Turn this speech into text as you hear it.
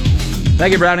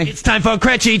Thank you, Brownie. It's time for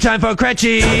Cretchy. Reggie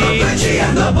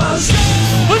and the Buzz.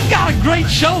 We've got a great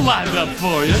show lined up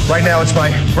for you. Right now, it's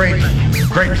my great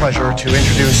pleasure to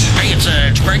introduce... Hey,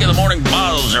 it's Greg in the Morning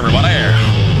Buzz, everybody.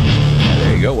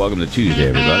 There you go. Welcome to Tuesday,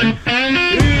 everybody.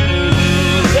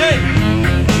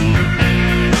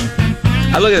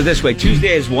 I look at it this way.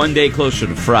 Tuesday is one day closer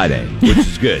to Friday, which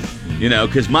is good. You know,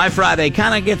 because my Friday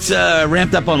kind of gets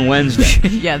ramped up on Wednesday.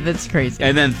 Yeah, that's crazy.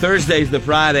 And then Thursday's the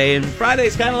Friday, and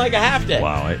Friday's kind of like a half day.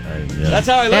 Wow. That's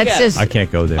how I look at it. I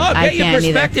can't go there. Oh, I get your can't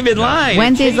perspective either. in line.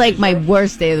 Wednesday's like my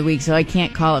worst day of the week, so I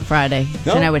can't call it Friday.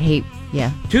 No? Then I would hate, yeah.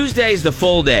 Tuesday's the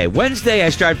full day. Wednesday, I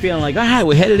start feeling like, all right,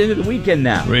 we're headed into the weekend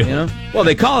now. Really? You know? Well,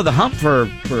 they call it the hump for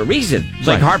a reason. It's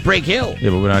like Right. Heartbreak Hill. Yeah,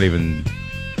 but we're not even...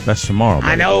 That's tomorrow.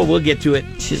 I know. We'll get to it.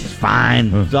 It's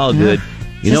fine. It's all good.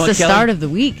 You Just know what, the Kelly? start of the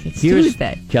week. It's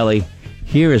Tuesday. Kelly,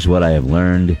 here is what I have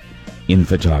learned in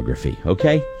photography,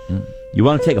 okay? You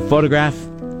want to take a photograph,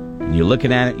 and you're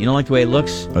looking at it, you don't like the way it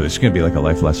looks? Oh, this is going to be like a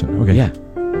life lesson. Okay. Yeah.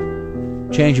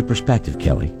 Change your perspective,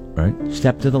 Kelly. Right.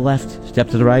 Step to the left, step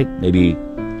to the right, maybe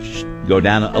go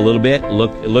down a little bit,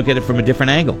 look at it from a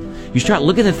different angle. You start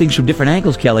looking at things from different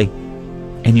angles, Kelly,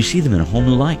 and you see them in a whole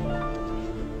new light.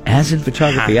 As in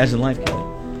photography, as in life, Kelly.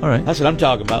 All right. That's what I'm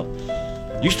talking about.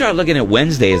 You start looking at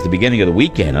Wednesday as the beginning of the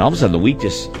weekend, and all of a sudden the week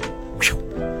just...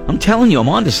 I'm telling you, I'm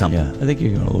onto something. Yeah, I think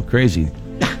you're going a little crazy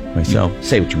myself.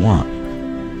 Say what you want.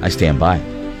 I stand by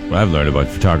it. Well, I've learned about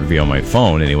photography on my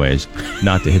phone, anyways,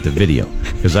 not to hit the video.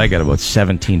 Because I got about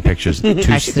 17 pictures,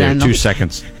 Accidental. 2 second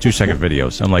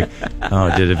videos. I'm like, oh,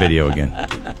 I did a video again.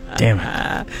 Damn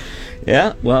it.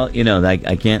 Yeah, well, you know,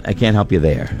 I can't help you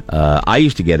there. I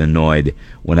used to get annoyed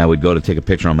when I would go to take a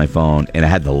picture on my phone and I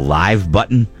had the live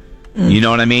button. You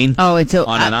know what I mean? Oh, it's so,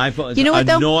 on an iPhone. It's you know what,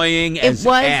 though? annoying It as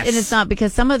was, S. and it's not,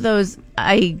 because some of those,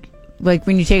 like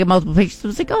when you take multiple pictures, it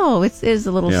was like, oh, it is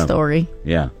a little Yeah. story.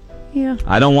 Yeah. Yeah.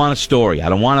 I don't want a story. I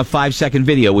don't want a 5-second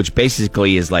video, which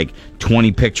basically is like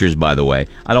 20 pictures, by the way.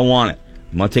 I don't want it.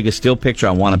 I want to take a still picture.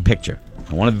 I want a picture.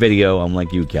 I want a video. I'm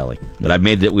like you, Kelly. But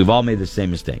we've all made the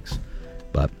same mistakes.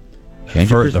 But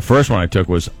The first one I took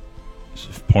was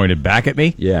pointed back at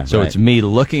me. Yeah, So right. it's me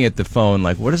looking at the phone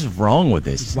like, what is wrong with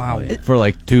this? Wow. For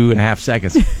like 2.5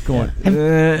 seconds. Going,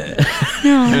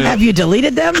 Have you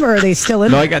deleted them, or are they still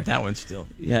in no, there? I got that one still.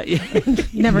 Yeah.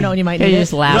 You never know when you might You need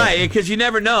just it. laugh. Right, because you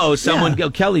never know. Someone go,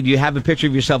 Kelly, do you have a picture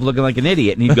of yourself looking like an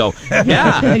idiot? And he'd go,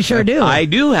 yeah. I sure do. I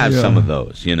do have some of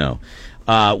those, you know.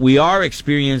 We are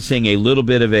experiencing a little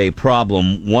bit of a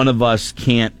problem. One of us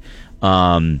can't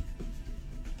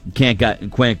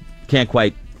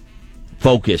quite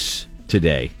focus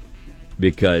today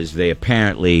because they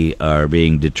apparently are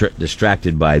being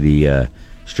distracted by the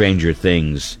Stranger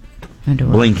Things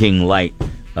blinking light,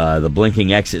 the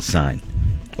blinking exit sign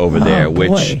over there, boy.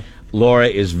 which Laura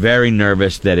is very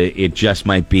nervous that it just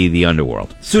might be the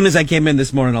underworld. As soon as I came in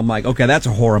this morning, I'm like, okay, that's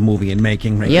a horror movie in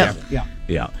making right Yep. there. Yeah.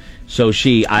 Yeah. So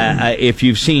if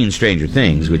you've seen Stranger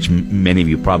Things, which many of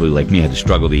you probably like me had to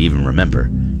struggle to even remember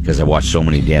because I watched so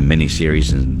many damn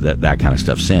miniseries and that kind of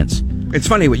stuff since. It's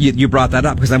funny you brought that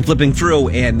up because I'm flipping through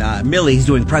and Millie's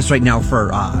doing press right now for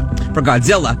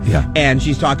Godzilla. Yeah. And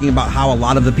she's talking about how a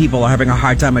lot of the people are having a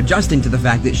hard time adjusting to the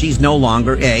fact that she's no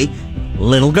longer a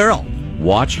little girl.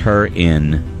 Watch her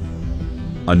in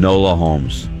Enola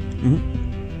Holmes.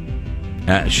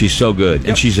 She's so good.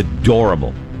 And she's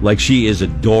adorable. Like, she is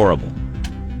adorable.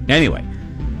 Anyway,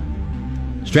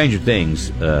 Stranger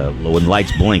Things, when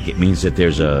lights blink, it means that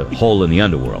there's a hole in the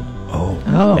underworld.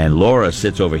 Oh. And Laura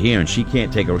sits over here, and she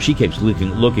can't take her. She keeps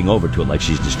looking over to it like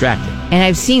she's distracted. And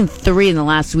I've seen 3 in the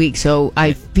last week, so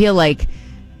I feel like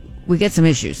we get some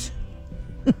issues.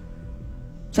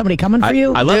 Somebody coming for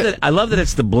you? I love that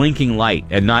it's the blinking light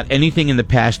and not anything in the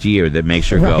past year that makes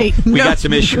her Right. go, we No. got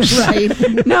some issues. Right.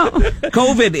 No.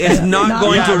 COVID is not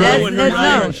going to That's- ruin her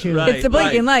that's- life. no. It's the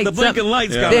blinking lights. The blinking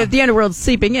lights got The underworld's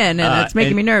seeping in, and it's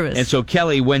making me nervous. And so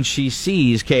Kelly, when she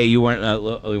sees, you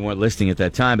weren't listening at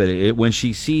that time, but when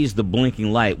she sees the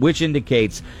blinking light, which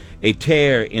indicates a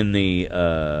tear in the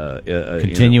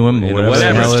Continuum, in whatever the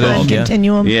whatever hell it's it is. called. Yeah.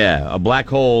 Continuum. Yeah, a black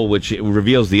hole which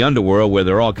reveals the underworld where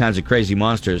there are all kinds of crazy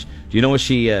monsters. Do you know what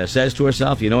she says to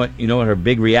herself? You know what her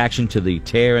big reaction to the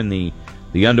tear in the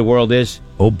underworld is?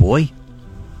 Oh, boy.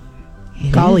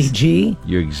 It Golly is. gee.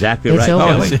 You're exactly It's right. over.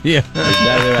 Kelly. Yeah.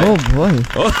 Exactly right. Oh, boy.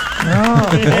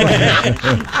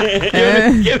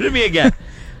 Give it to me again.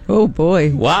 Oh,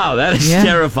 boy. Wow, that is Yeah.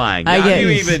 terrifying. I Now, get you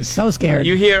it. even So scared.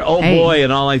 you hear "oh Hey. boy"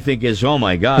 and all I think is "oh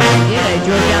my god." I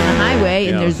drove down the highway,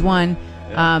 and Yeah. there's one,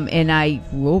 and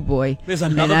oh, boy. There's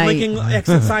another And blinking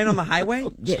exit sign on the highway?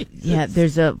 Yeah,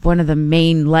 there's one of the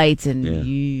main lights, and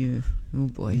Yeah. Oh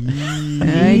boy.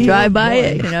 I drive by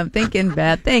it and I'm thinking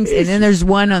bad things. And then there's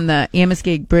one on the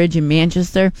Amoskeag Bridge in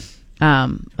Manchester,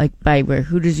 like by where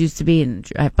Hooters used to be, and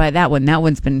by that one. That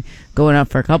one's been going up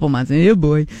for a couple months. And oh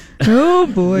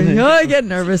boy, I get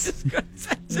nervous.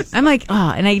 I'm like,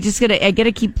 and I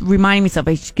gotta keep reminding myself.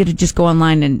 I gotta just go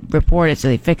online and report it so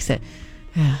they fix it.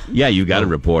 Yeah, you got to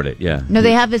report it. Yeah. No,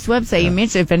 they have this website. You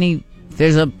mentioned if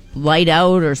there's a light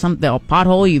out or something, a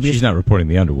pothole, She's not reporting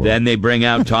the underworld. Then they bring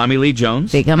out Tommy Lee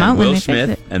Jones. They come and out when Will they fix Smith,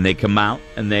 it. and they come out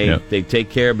and they take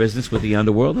care of business with the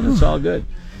underworld, and it's all good.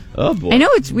 Oh boy! I know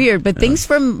it's weird, but things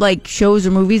from like shows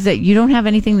or movies that you don't have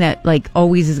anything that like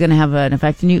always is going to have an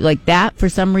effect on you, like that for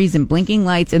some reason. Blinking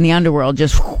lights in the underworld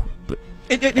just.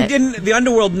 It didn't. The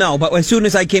underworld, no. But as soon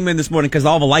as I came in this morning, because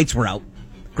all the lights were out,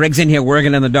 Greg's in here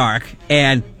working in the dark,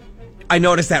 and I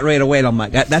noticed that right away. And I'm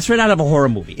like, that's right out of a horror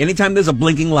movie. Anytime there's a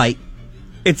blinking light,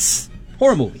 it's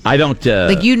horror movie. I don't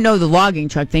like the logging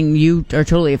truck thing. You are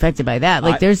totally affected by that.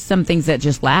 Like there's some things that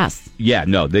just last. Yeah,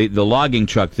 no, the logging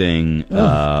truck thing,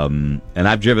 and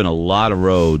I've driven a lot of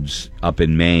roads up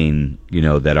in Maine,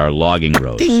 that are logging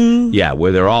roads. Ding. Yeah,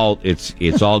 where they're all it's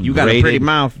all You got a graded pretty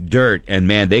mouth. dirt, and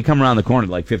man, they come around the corner at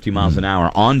like 50 miles an hour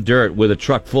on dirt with a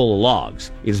truck full of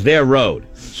logs. It's their road,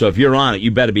 so if you're on it, you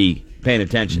better be paying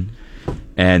attention.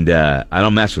 And I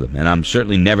don't mess with them, and I'm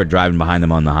certainly never driving behind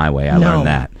them on the highway. I learned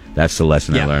that. That's the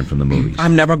lesson I learned from the movies.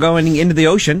 I'm never going into the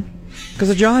ocean because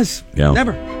of Jaws. Yeah.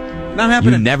 Never. Not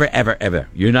happening. You never, ever, ever.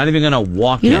 You're not even going to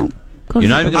walk You in. don't go You're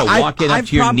not for even going to walk in up I've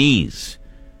to your prob- knees.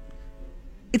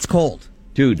 It's cold.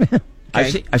 Dude,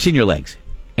 I've seen your legs.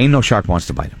 Ain't no shark wants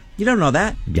to bite them. You don't know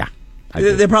that? Yeah.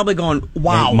 They're probably going,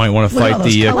 wow. You might want to Look at fight all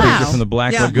those the colors. creature from the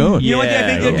Black Yeah. Lagoon. You know what I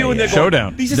think they're doing? They're going,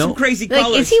 Showdown. These are some crazy Like,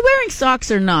 colors. is he wearing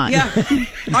socks or not? Yeah.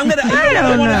 I'm gonna. I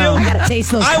don't know. I gotta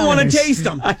taste those I want colors. to taste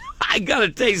them. I got to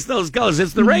taste those colors.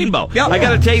 It's the rainbow. Yeah. I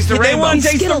got to taste the They rainbow. want to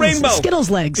taste the Skittles, rainbow. Skittles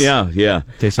legs. Yeah.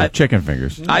 Tastes like chicken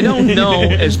fingers. I don't know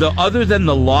other than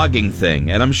the logging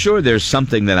thing, and I'm sure there's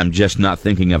something that I'm just not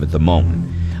thinking of at the moment.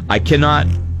 I cannot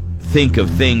think of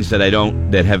things that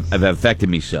have affected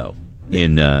me so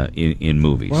in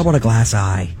movies. What about a glass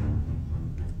eye?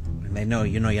 They know,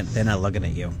 they're not looking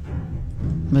at you.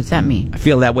 What's that mean? I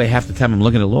feel that way half the time I'm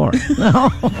looking at Laura.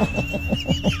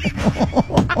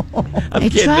 I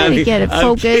try to get it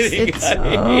focused.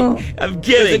 I'm Does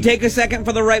kidding. it take a second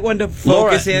for the right one to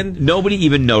Laura, focus in? nobody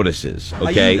even notices,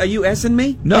 okay? Are you S-ing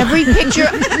me? No. Every picture,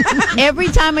 every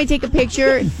time I take a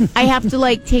picture, I have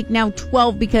to take now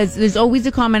 12 because there's always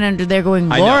a comment under there going,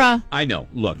 Laura, I know.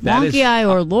 Look, that is... wonky eye,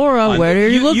 or Laura, where are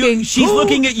you looking? She's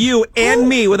looking at you and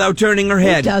me without turning her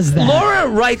head. Does that? Laura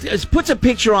puts a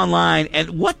picture online, and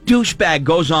what douchebag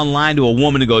goes online to a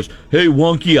woman and goes, "Hey,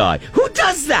 wonky eye"? Who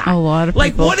does that? A lot of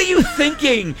Like, people. what are you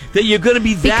thinking that you're going to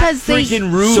be that Because they-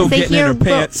 freaking rude? So they getting in hear her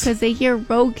pants. because they hear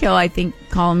roadkill. I think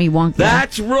calling me wonky.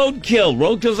 That's roadkill.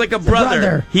 Roadkill's like a brother.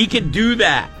 brother. He can do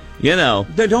that.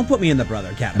 Don't put me in the brother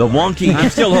The category. wonky. I'm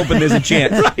still hoping there's a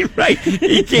chance. right.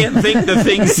 He can't think the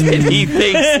things that he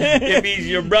thinks if he's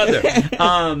your brother.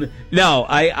 No,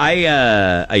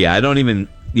 I don't even.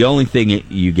 The only thing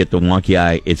you get the wonky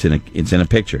eye, it's in a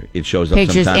picture. It shows up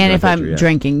pictures, sometimes and in a if I'm picture, yeah.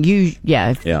 drinking,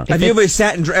 Yeah. If Have you it's- ever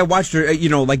sat and watched her,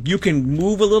 you can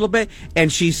move a little bit, and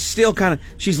she's still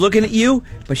she's looking at you,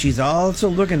 but she's also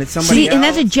looking at somebody See, else. and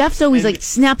that's what Jeff's always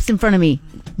snaps in front of me.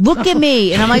 Look at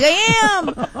me. And I'm like, I am.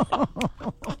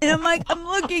 And I'm like, I'm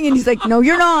looking. And he's like, no,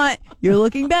 you're not. You're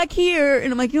looking back here.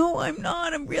 And I'm like, no, I'm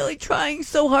not. I'm really trying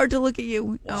so hard to look at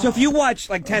you. No. So if you watch,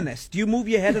 tennis, do you move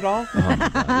your head at all? Oh my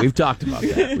God. We've talked about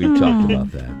that.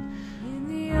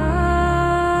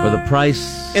 For the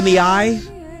price In the eye?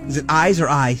 Is it eyes or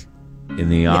eye? in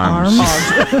the arms.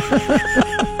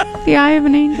 The eye of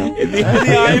an angel. In the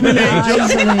eye of an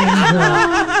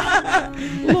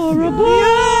angel. Laura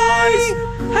Boyce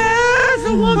has a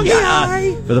wonky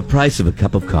eye. For the price of a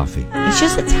cup of coffee, It's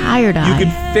just a tired eye. You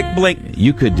can thick blink.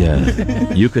 you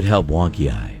could help Wonky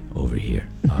Eye over here.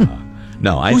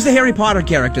 No, Who's the Harry Potter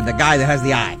character? The guy that has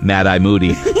the eye. Mad Eye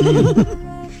Moody.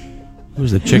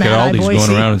 Who's the chick at Mad Eye Aldi's Boise.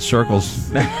 going around in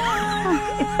circles?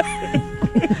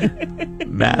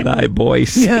 Mad Eye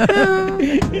Boyce.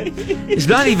 It's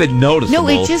not even noticeable. No,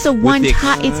 it's just a with the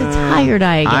it's a tired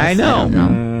eye, I guess. I know.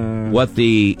 don't know.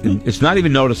 It's not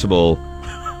even noticeable.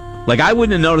 Like, I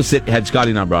wouldn't have noticed it had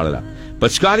Scotty not brought it up.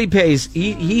 But Scotty pays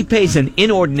an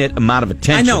inordinate amount of I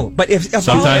attention. know, but if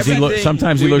Sometimes he everything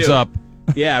looks we do. up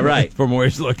Yeah, right. from where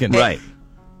he's looking. Right.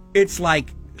 it's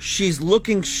like she's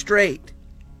looking straight,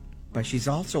 but she's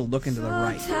also looking to the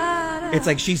right. It's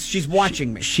like she's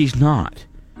watching me. She's not.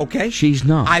 Okay? She's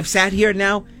not. I've sat here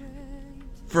now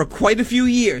for quite a few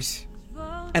years,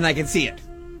 and I can see it.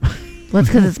 Well, it's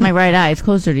because it's my right eye. It's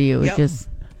closer to you. Yep. It just.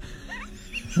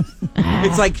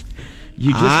 It's like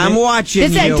You just I'm made, watching you.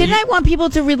 Didn't I want people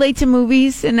to relate to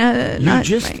movies and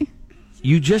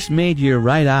you just made your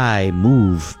right eye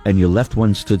move and your left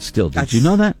one stood still. Did you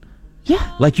know that?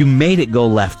 Yeah. Like you made it go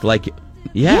left. Like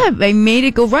Yeah, I made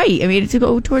it go right. I made it to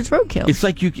go towards roadkill. it's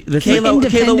like you.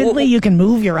 Independently, you can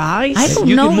move your eyes. I don't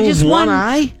You know. can move just one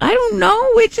eye? I don't know.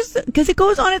 It's just because it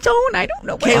goes on its own. I don't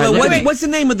know. Kayla, what's the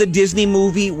name of the Disney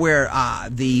movie where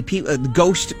the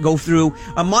ghosts go through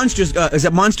Monsters? Is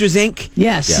it Monsters Inc?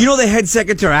 Yes. You know the head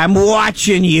secretary. I'm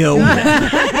watching you.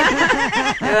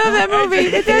 I love that movie.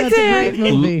 That's a great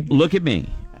it. movie. Look at me.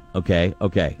 Okay.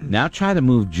 Now try to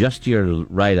move just your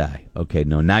right eye. Okay,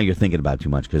 no, now you're thinking about it too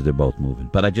much because they're both moving.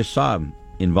 But I just saw him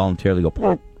involuntarily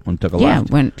go and took a Yeah,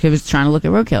 left. when he was trying to look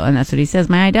at roadkill, and that's what he says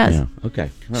my eye does. Yeah. Okay.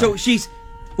 All So right.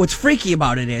 what's freaky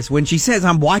about it is when she says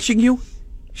I'm watching you,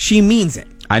 she means it.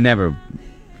 I never,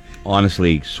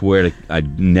 honestly, swear to, I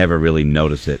never really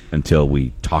notice it until we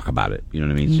talk about it. You know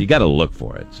what I mean? So you got to look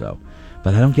for it. So,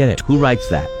 but I don't get it. Who writes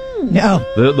that? No.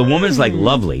 The woman's like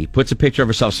lovely, puts a picture of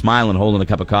herself smiling, holding a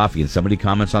cup of coffee, and somebody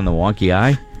comments on the wonky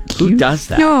eye. Who does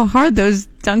that? You know how hard those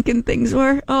Dunkin' things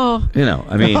were? Oh. You know,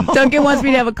 I mean, Dunkin' wants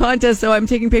me to have a contest, so I'm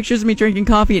taking pictures of me drinking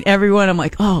coffee, and everyone, I'm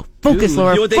like, oh, focus, Dude,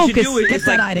 Laura, you know what they focus. should do? Get It's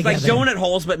that like, eye it's like together. donut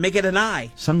holes, but make it an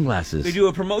eye. sunglasses. They do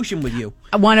a promotion with you.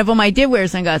 One of them, I did wear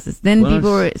sunglasses. Then Well,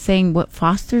 people were saying, what,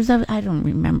 Foster's of? I don't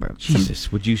remember.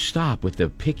 Jesus, would you stop with the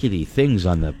pickety things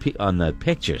on the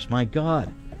pictures? My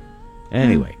God.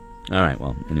 Anyway, all right.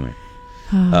 Well, anyway,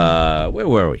 where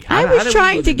were we? I was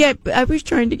trying to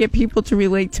get people to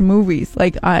relate to movies.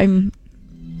 Like I'm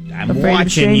afraid of watching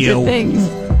Stranger you. Things.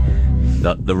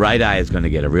 The right eye is going to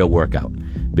get a real workout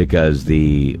because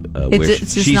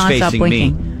It's just she's nonstop facing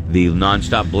blinking. me. The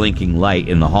nonstop blinking light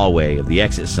in the hallway of the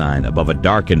exit sign above a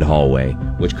darkened hallway,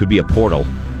 which could be a portal.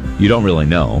 You don't really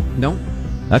know. No.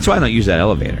 That's why I don't use that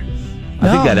elevator. I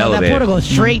think that elevator. that portal goes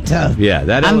straight to Yeah,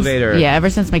 that elevator. Yeah,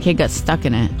 ever since my kid got stuck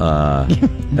in it.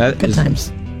 That good is-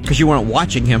 times. Because you weren't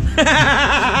watching him.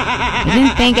 I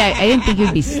didn't think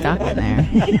you'd be stuck in there.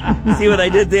 See what I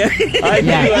did there?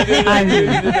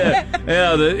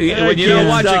 When you don't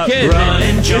watch your kids,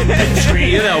 Running, jumping, screaming.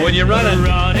 you know, when you're running, you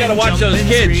gotta watch those jumping,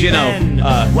 kids, you know. screaming.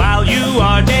 While you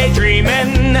are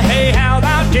daydreaming, hey, how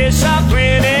about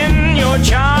disciplining your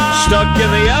child? Stuck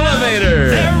in the elevator.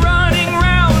 They're running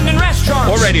round in restaurants,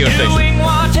 Or radio station. doing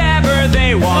whatever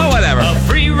they want. Oh, whatever. A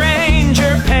free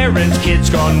ranger, parents, kids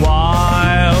gone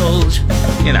wild.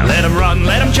 You know. Let them run,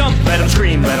 let them jump, let them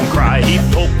scream, let them cry. He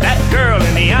poked that girl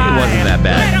in the eye. wasn't that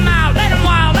bad. Let them out, let them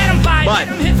wild, let them fight. But-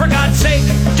 Let them hit, for God's sake,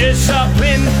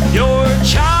 discipline your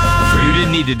child. You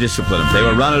didn't need to discipline them. They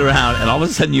were running around, and all of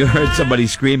a sudden you heard somebody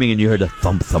screaming, and you heard a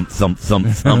thump, thump, thump, thump,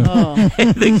 thump.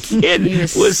 And the kid He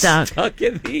was was stuck. stuck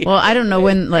in the... Well, I don't know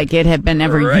when like it had been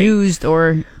ever Right. used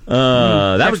or.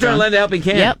 that was during Lend a Helping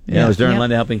Hand. Yep. Yeah, it was during Yep.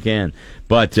 Lend a Helping Hand.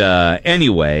 But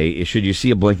anyway, should you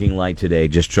see a blinking light today,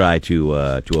 just try to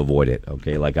avoid it,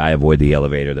 okay? Like I avoid the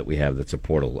elevator that we have that's a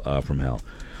portal from hell.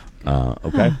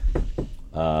 Okay?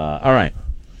 All right.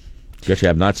 Guess you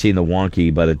have not seen the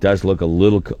wonky, but it does look a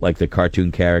little like the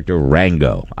cartoon character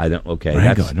Rango. Okay.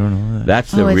 Rango, I don't know that.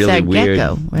 That's the Oh, it's really that weird.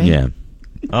 gecko, right? Yeah.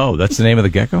 Oh, that's the name of the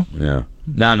gecko? Yeah.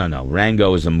 No.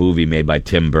 Rango is a movie made by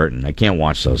Tim Burton. I can't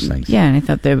watch those things. Yeah, and I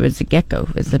thought there was a gecko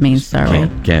as the main star.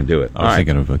 Can't do it. I was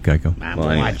thinking of a gecko. I'm Well,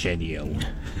 anyway. watching you.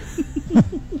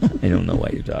 I don't know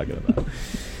what you're talking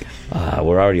about.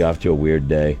 We're already off to a weird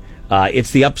day. It's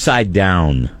the Upside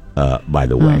Down, by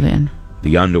the way. then.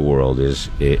 The underworld is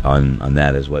on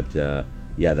that is what.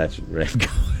 Yeah, that's Rango.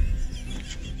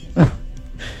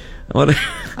 What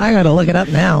I gotta look it up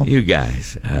now. you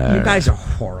guys? You guys are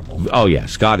horrible. Oh yeah,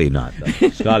 Scotty not though.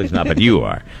 Scotty's not, but you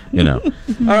are. You know.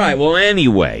 All right. Well,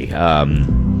 anyway.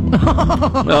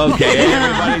 Okay,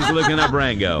 everybody's looking up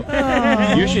Rango.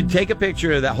 You should take a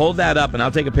picture of that. Hold that up, and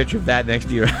I'll take a picture of that next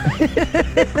to your.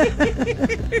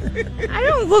 I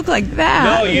don't look like that.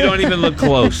 No, you don't even look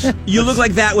close. You look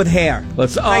like that with hair.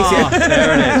 Let's. Oh,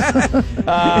 there it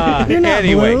is. You're not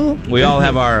Anyway, blue. we all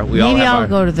have our. We all Maybe have I'll our.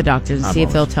 go to the doctor and see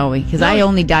if they'll tell me because I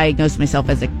only diagnosed myself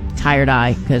as a tired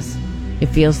eye because it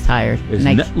feels tired. There's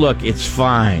And look, it's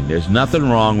fine. There's nothing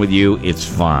wrong with you. It's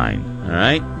fine. All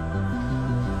right.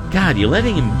 God, you're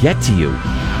letting him get to you.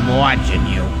 I'm watching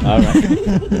you. All right.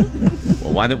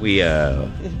 Well, why don't we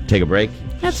take a break?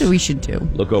 that's what we should do.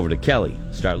 Look over to Kelly.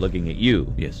 Start looking at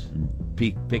you. Yes.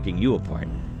 Picking you apart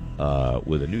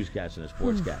with a newscast and a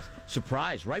sportscast.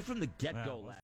 Surprise! Right from the get-go.